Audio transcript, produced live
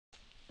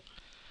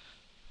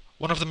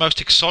One of the most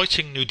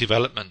exciting new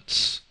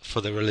developments for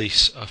the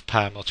release of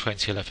Powermill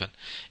 2011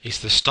 is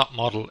the stop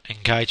model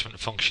engagement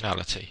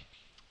functionality.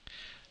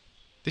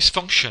 This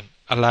function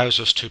allows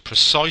us to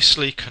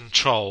precisely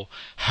control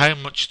how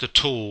much the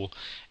tool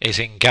is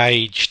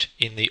engaged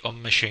in the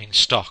unmachined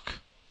stock,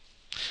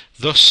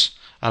 thus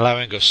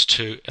allowing us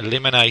to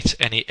eliminate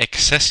any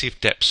excessive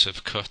depths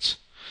of cut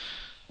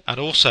and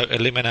also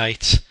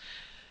eliminate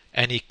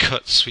any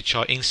cuts which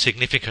are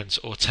insignificant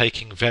or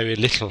taking very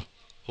little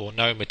or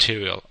no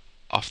material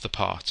off the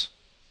part.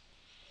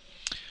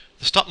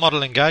 The stop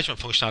model engagement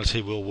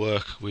functionality will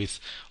work with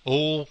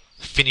all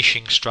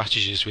finishing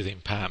strategies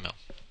within Powermill.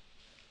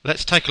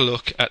 Let's take a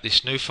look at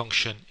this new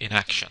function in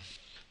action.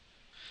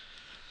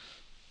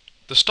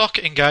 The stock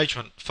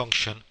engagement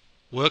function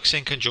works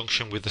in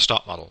conjunction with the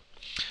stop model.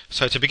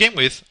 So to begin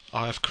with,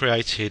 I have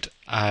created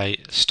a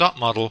stop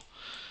model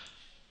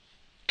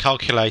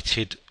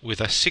calculated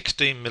with a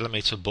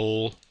 16mm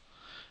ball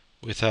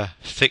with a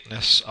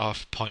thickness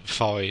of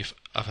 0.5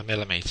 of a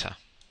millimeter.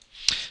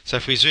 So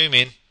if we zoom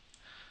in,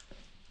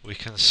 we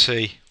can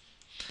see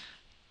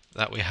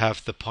that we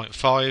have the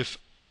 0.5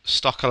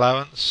 stock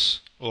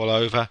allowance all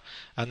over,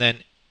 and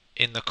then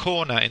in the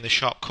corner, in the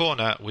sharp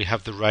corner, we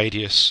have the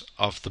radius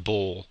of the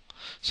ball.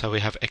 So we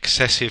have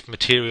excessive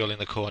material in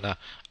the corner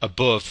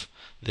above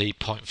the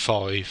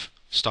 0.5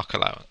 stock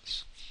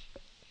allowance.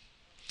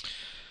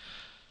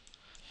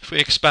 If we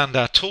expand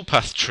our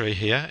toolpath tree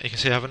here, you can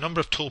see I have a number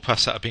of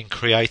toolpaths that have been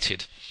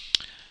created.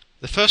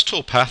 The first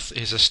toolpath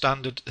is a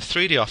standard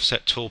 3D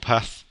offset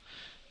toolpath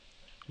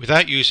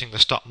without using the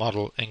stop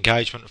model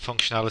engagement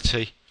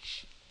functionality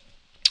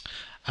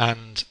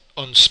and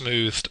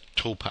unsmoothed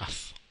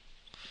toolpath.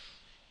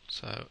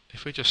 So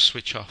if we just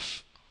switch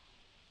off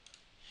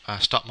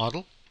our stop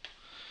model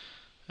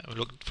and we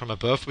look from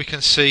above, we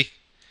can see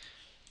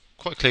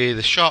quite clearly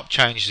the sharp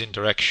changes in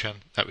direction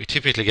that we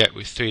typically get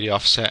with 3D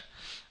offset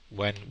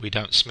when we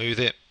don't smooth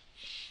it.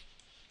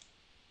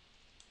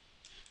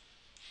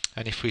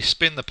 And if we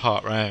spin the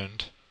part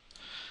round,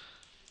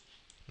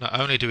 not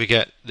only do we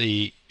get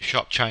the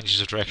sharp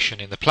changes of direction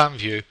in the plan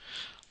view,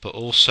 but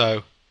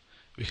also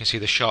we can see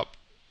the sharp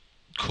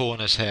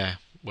corners here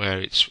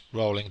where it's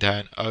rolling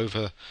down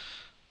over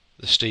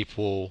the steep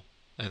wall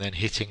and then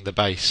hitting the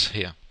base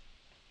here.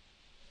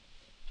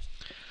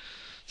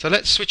 So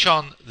let's switch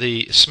on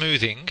the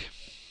smoothing.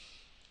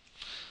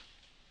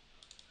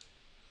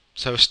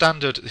 So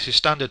this is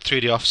standard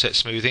 3D offset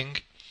smoothing.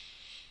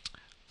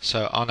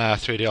 So on our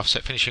 3D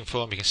offset finishing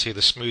form, you can see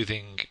the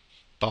smoothing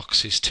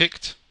box is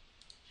ticked.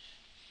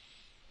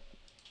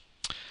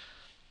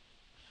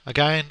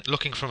 Again,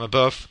 looking from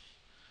above,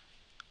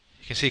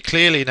 you can see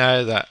clearly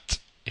now that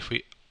if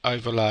we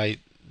overlay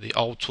the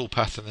old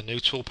toolpath and the new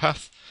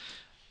toolpath,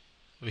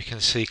 we can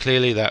see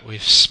clearly that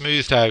we've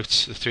smoothed out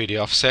the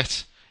 3D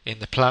offset in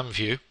the plan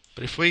view.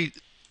 But if we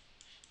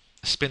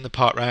spin the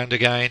part round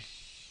again,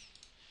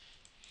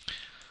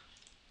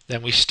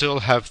 then we still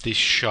have this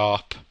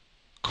sharp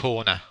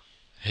corner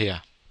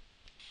here.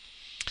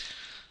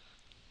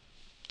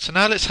 So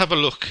now let's have a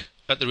look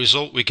at the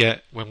result we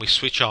get when we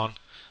switch on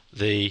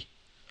the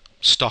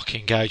stock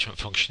engagement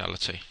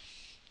functionality.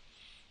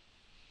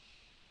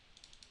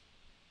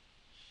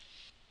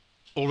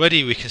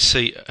 Already we can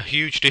see a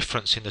huge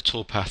difference in the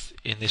toolpath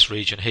in this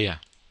region here.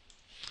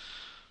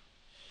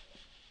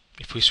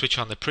 If we switch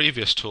on the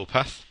previous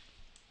toolpath,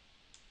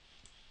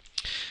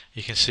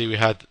 you can see we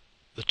had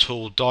the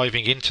tool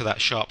diving into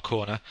that sharp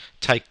corner,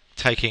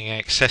 taking an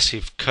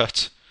excessive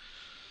cut.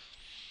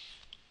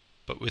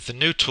 But with the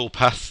new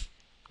toolpath,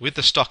 with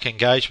the stock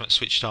engagement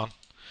switched on,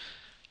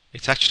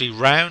 it's actually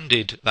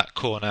rounded that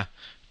corner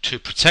to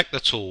protect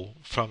the tool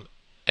from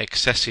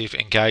excessive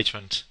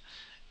engagement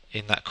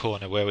in that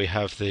corner where we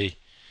have the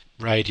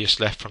radius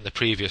left from the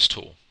previous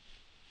tool.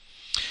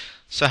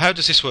 So how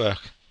does this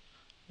work?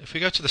 If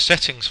we go to the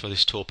settings for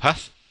this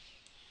toolpath,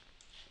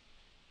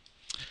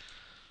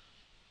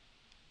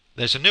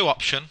 there's a new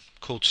option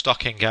called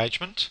stock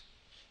engagement,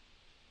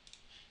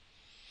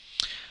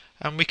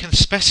 and we can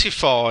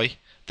specify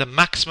the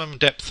maximum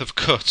depth of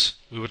cut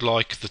we would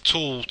like the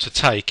tool to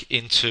take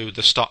into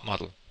the stop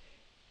model.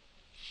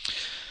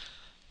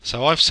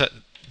 So I've set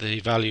the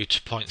value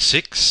to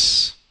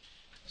 0.6.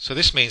 So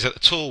this means that the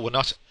tool will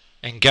not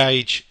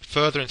engage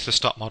further into the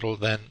stop model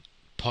than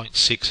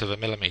 0.6 of a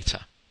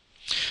millimeter.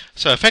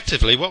 So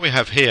effectively what we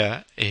have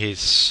here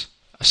is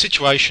a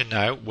situation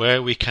now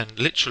where we can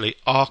literally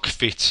arc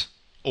fit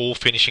all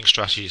finishing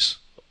strategies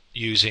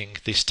using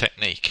this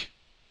technique.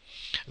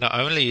 Not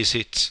only is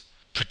it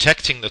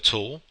protecting the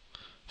tool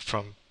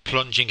from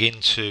plunging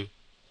into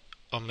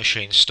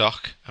unmachined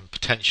stock and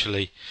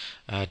potentially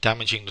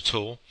damaging the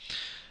tool,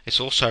 it's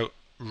also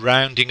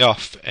rounding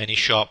off any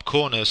sharp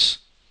corners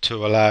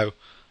to allow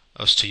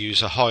us to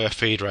use a higher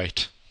feed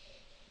rate.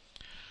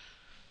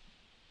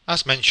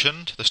 As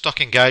mentioned, the stock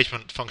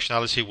engagement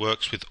functionality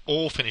works with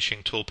all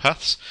finishing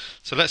toolpaths,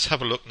 so let's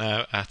have a look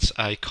now at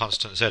a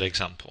constant Z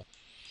example.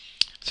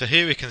 So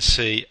here we can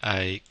see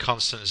a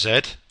constant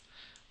Z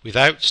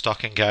without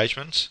stock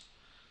engagement,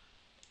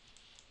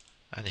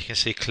 and you can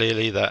see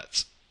clearly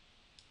that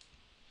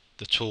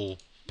the tool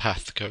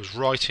path goes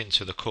right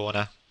into the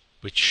corner,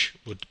 which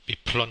would be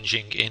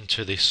plunging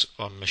into this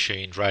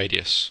unmachined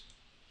radius.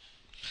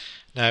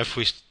 Now if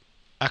we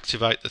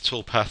activate the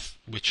tool path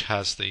which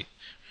has the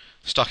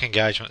stock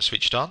engagement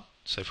switched on,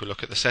 so if we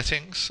look at the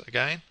settings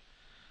again,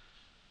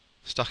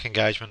 stock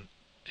engagement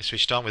is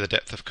switched on with a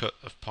depth of cut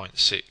of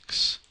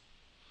 0.6.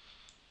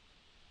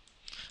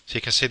 So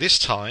you can see this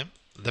time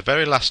the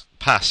very last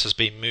pass has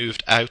been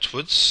moved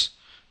outwards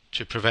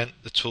to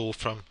prevent the tool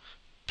from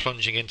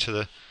plunging into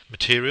the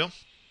material.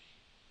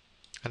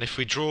 And if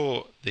we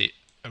draw the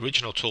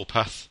original tool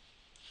path,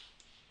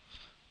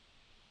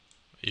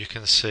 you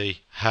can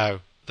see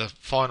how the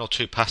final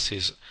two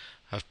passes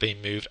have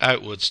been moved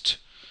outwards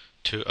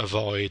to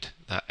avoid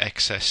that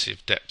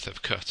excessive depth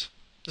of cut.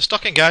 The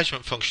stock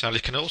engagement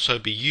functionality can also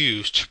be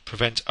used to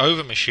prevent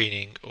over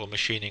machining or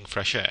machining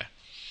fresh air.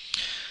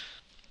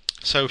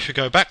 So if we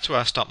go back to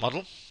our stock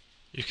model,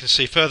 you can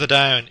see further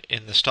down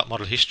in the stock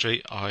model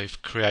history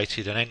I've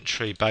created an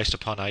entry based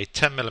upon a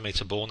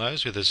 10mm ball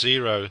nose with a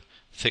 0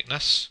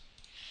 thickness.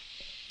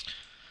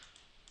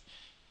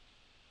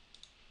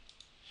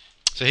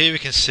 So here we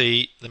can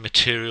see the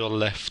material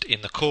left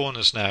in the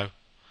corners now.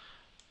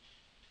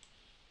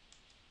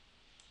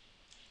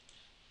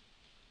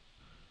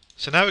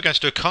 So now we're going to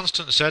do a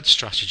constant Z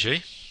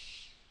strategy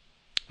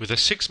with a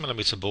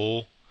 6mm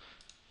ball,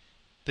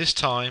 this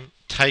time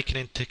taking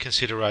into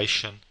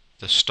consideration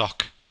the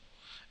stock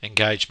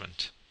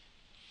engagement.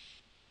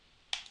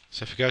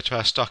 So if we go to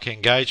our stock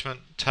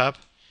engagement tab,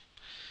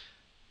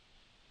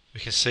 we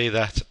can see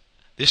that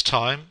this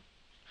time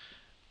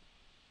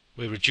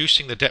we're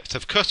reducing the depth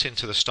of cut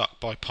into the stock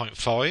by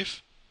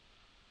 0.5,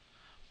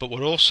 but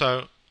we're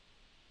also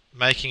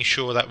making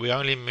sure that we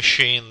only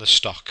machine the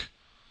stock.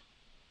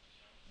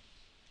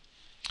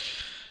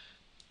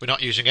 We're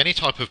not using any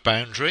type of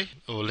boundary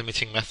or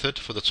limiting method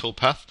for the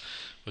toolpath.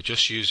 We're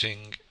just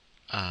using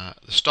the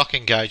stock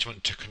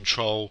engagement to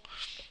control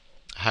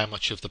how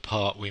much of the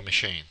part we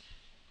machine.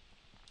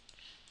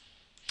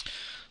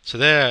 So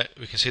there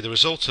we can see the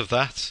result of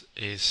that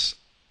is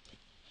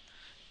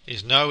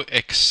no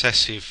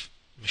excessive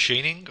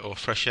machining or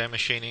fresh air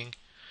machining,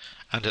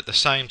 and at the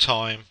same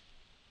time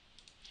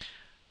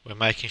we're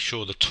making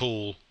sure the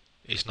tool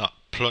is not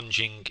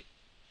plunging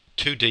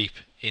too deep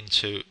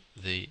into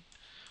the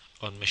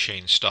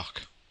unmachined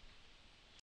stock.